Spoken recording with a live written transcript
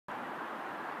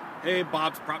Hey,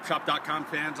 Bob'sPropShop.com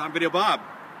fans, I'm Videobob,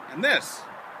 and this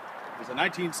is a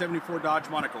 1974 Dodge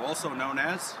Monaco, also known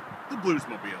as the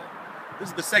Bluesmobile. This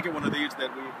is the second one of these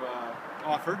that we've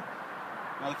offered.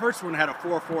 Now, the first one had a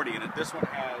 440 in it. This one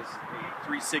has a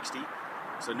 360.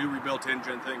 It's a new rebuilt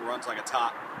engine thing, runs like a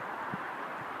top.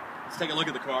 Let's take a look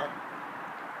at the car.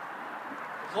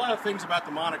 There's a lot of things about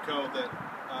the Monaco that,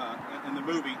 in the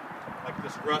movie, like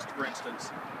this rust, for instance.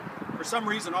 For some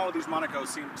reason, all of these Monacos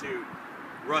seem to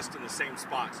rust in the same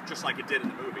spots, just like it did in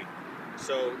the movie.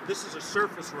 So this is a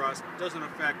surface rust. It doesn't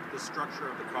affect the structure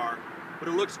of the car, but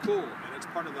it looks cool, and it's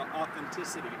part of the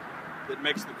authenticity that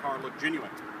makes the car look genuine.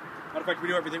 Matter of fact, we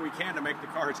do everything we can to make the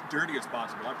car as dirty as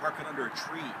possible. I park it under a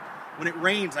tree. When it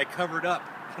rains, I cover it up.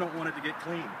 I don't want it to get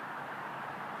clean.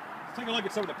 Let's take a look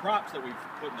at some of the props that we've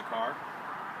put in the car.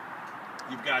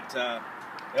 You've got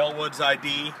Elwood's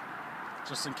ID,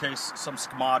 just in case some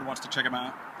schmod wants to check them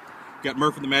out. Got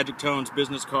Murph and the Magic Tones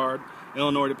business card,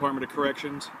 Illinois Department of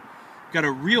Corrections. Got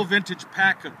a real vintage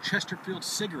pack of Chesterfield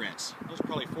cigarettes. Those are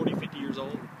probably 40, 50 years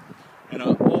old. And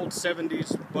an old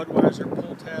 70s Budweiser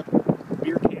pull tab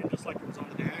beer can, just like it was on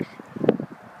the dash.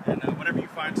 And whenever you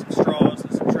find some straws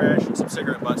and some trash and some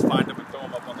cigarette butts, find them and throw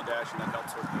them up on the dash, and that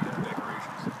helps with the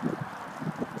decorations.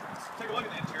 Let's take a look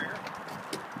at the interior.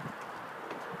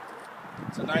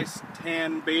 It's a nice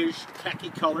tan, beige, khaki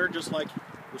color, just like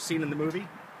was seen in the movie.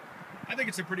 I think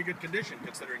it's in pretty good condition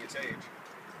considering its age.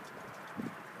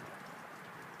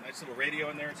 Nice little radio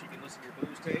in there so you can listen to your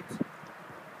blues tapes.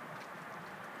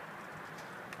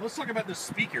 Let's talk about this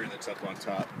speaker that's up on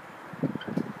top.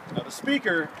 Now the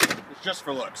speaker is just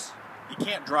for looks. You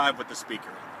can't drive with the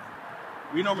speaker.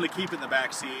 We normally keep it in the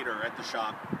back seat or at the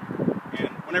shop, and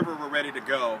whenever we're ready to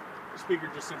go, the speaker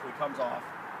just simply comes off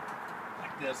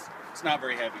like this. It's not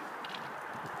very heavy.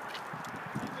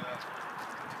 And,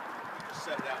 you just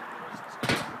set it out.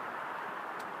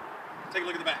 Take a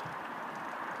look at the back.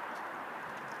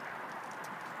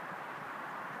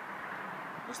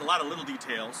 There's a lot of little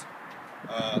details,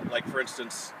 like for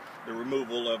instance, the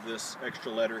removal of this extra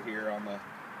letter here on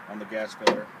the gas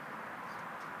filler.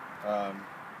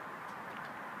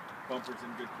 Bumper's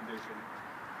in good condition.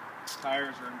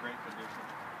 Tires are in great condition.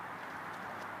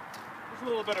 There's a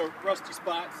little bit of rusty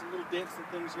spots, and little dents and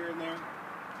things here and there.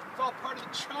 It's all part of the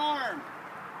charm.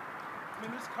 I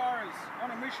mean, this car is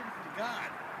on a mission from God.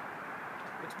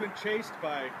 It's been chased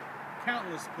by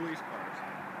countless police cars.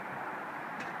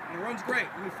 And it runs great.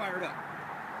 Let me fire it up.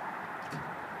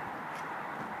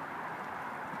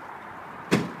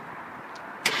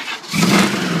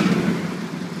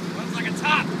 Runs like a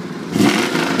top.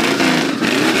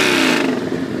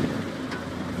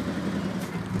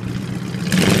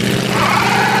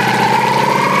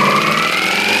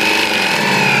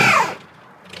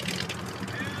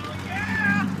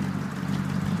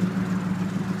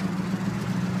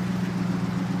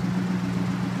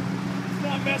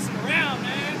 Messing around,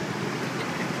 man.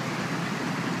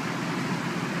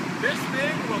 This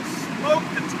thing will smoke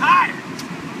the tires.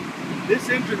 This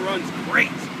engine runs great.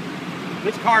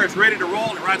 This car is ready to roll,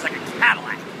 and it rides like a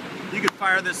Cadillac. You can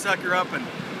fire this sucker up and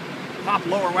hop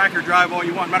lower whacker drive all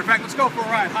you want. Matter of fact, let's go for a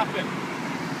ride. Hop in.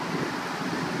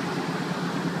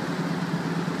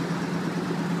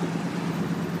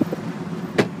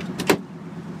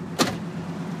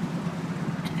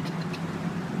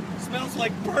 Smells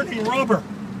like burning rubber.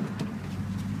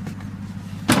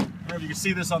 I don't know if you can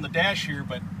see this on the dash here,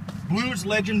 but blues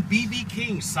legend B.B.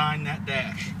 King signed that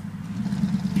dash.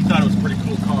 He thought it was a pretty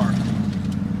cool car.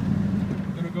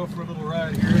 I'm gonna go for a little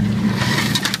ride here.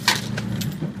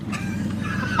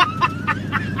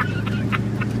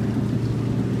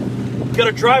 You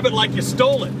gotta drive it like you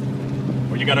stole it,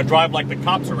 or you gotta drive like the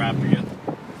cops are after you.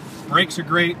 Brakes are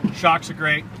great, shocks are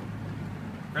great.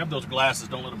 Grab those glasses,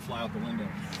 don't let them fly out the window.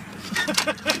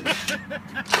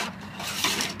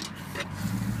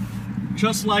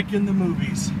 Just like in the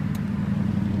movies.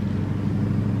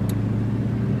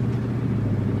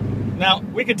 Now,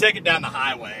 we could take it down the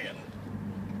highway, and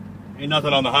ain't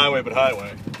nothing on the highway but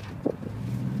highway.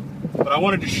 But I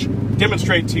wanted to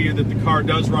demonstrate to you that the car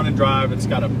does run and drive. It's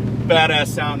got a badass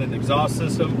sound and exhaust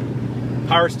system.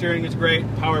 Power steering is great.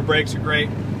 Power brakes are great.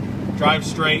 Drives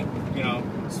straight. You know,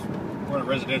 we're in a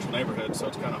residential neighborhood, so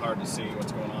it's kind of hard to see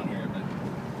what's going on here. But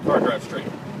the car drives straight.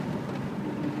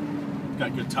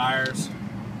 Got good tires.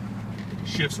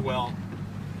 Shifts well.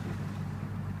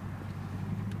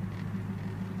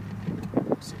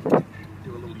 Let's see if we can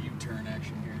do a little U-turn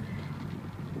action here.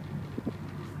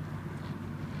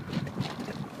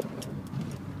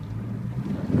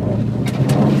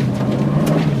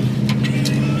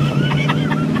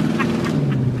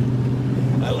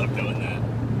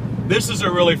 This is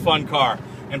a really fun car.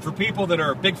 And for people that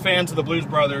are big fans of the Blues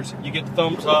Brothers, you get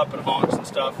thumbs up and honks and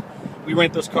stuff. We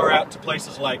rent this car out to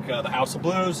places like the House of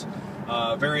Blues,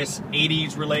 various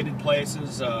 80s related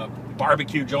places,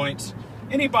 barbecue joints.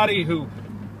 Anybody who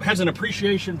has an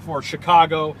appreciation for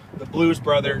Chicago, the Blues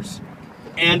Brothers,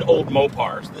 and old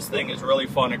Mopars. This thing is really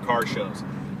fun at car shows.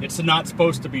 It's not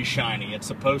supposed to be shiny. It's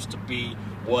supposed to be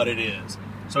what it is.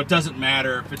 So it doesn't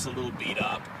matter if it's a little beat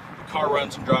up. The car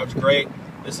runs and drives great.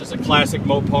 This is a classic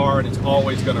Mopar, and it's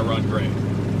always going to run great.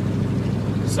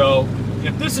 So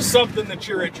if this is something that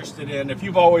you're interested in, if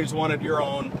you've always wanted your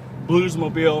own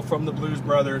Bluesmobile from the Blues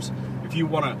Brothers, if you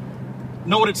want to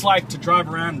know what it's like to drive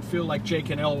around and feel like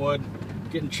Jake and Elwood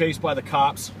getting chased by the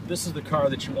cops, this is the car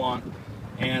that you want.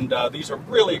 And these are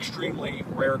really extremely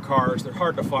rare cars. They're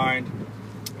hard to find,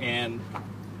 and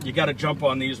you got to jump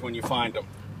on these when you find them.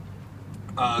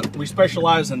 We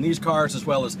specialize in these cars as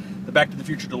well as the Back to the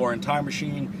Future DeLorean Time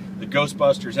Machine, the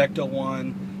Ghostbusters Ecto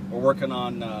 1. We're working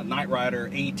on Knight Rider,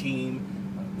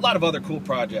 A-Team, a lot of other cool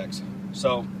projects.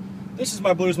 So this is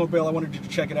my Bluesmobile. I wanted you to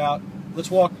check it out. Let's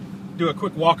do a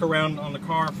quick walk around on the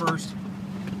car first.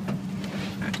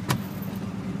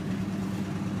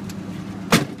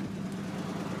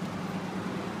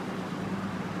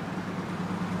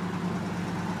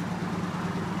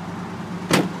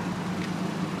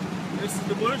 This is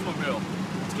the Bluesmobile.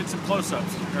 Let's get some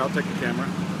close-ups. Here, I'll take the camera.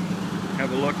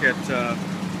 Have a look at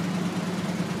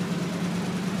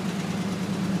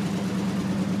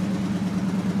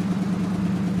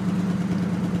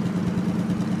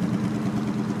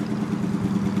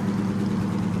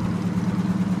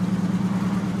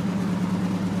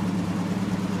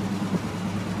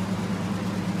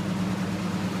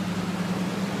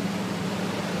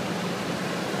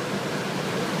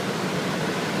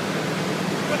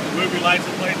movie lights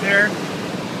in place there.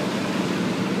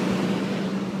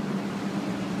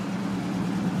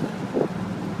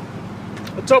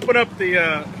 Let's open up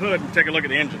the hood and take a look at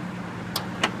the engine.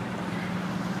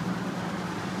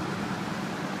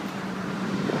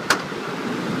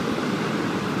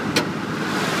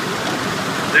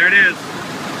 There it is.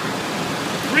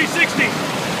 360.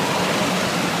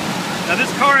 Now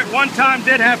this car at one time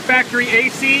did have factory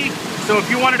AC, so if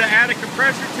you wanted to add a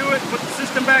compressor to it, put the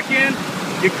system back in,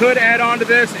 you could add on to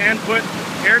this and put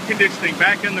air conditioning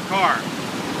back in the car.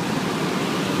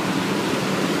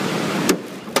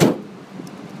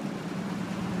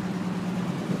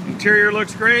 Interior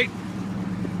looks great.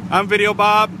 I'm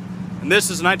Videobob, and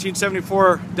this is a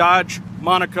 1974 Dodge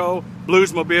Monaco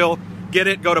Bluesmobile. Get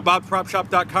it, go to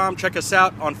bobspropshop.com, check us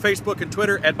out on Facebook and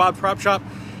Twitter at bobspropshop,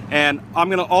 and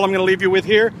all I'm gonna leave you with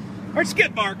here are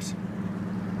skid marks.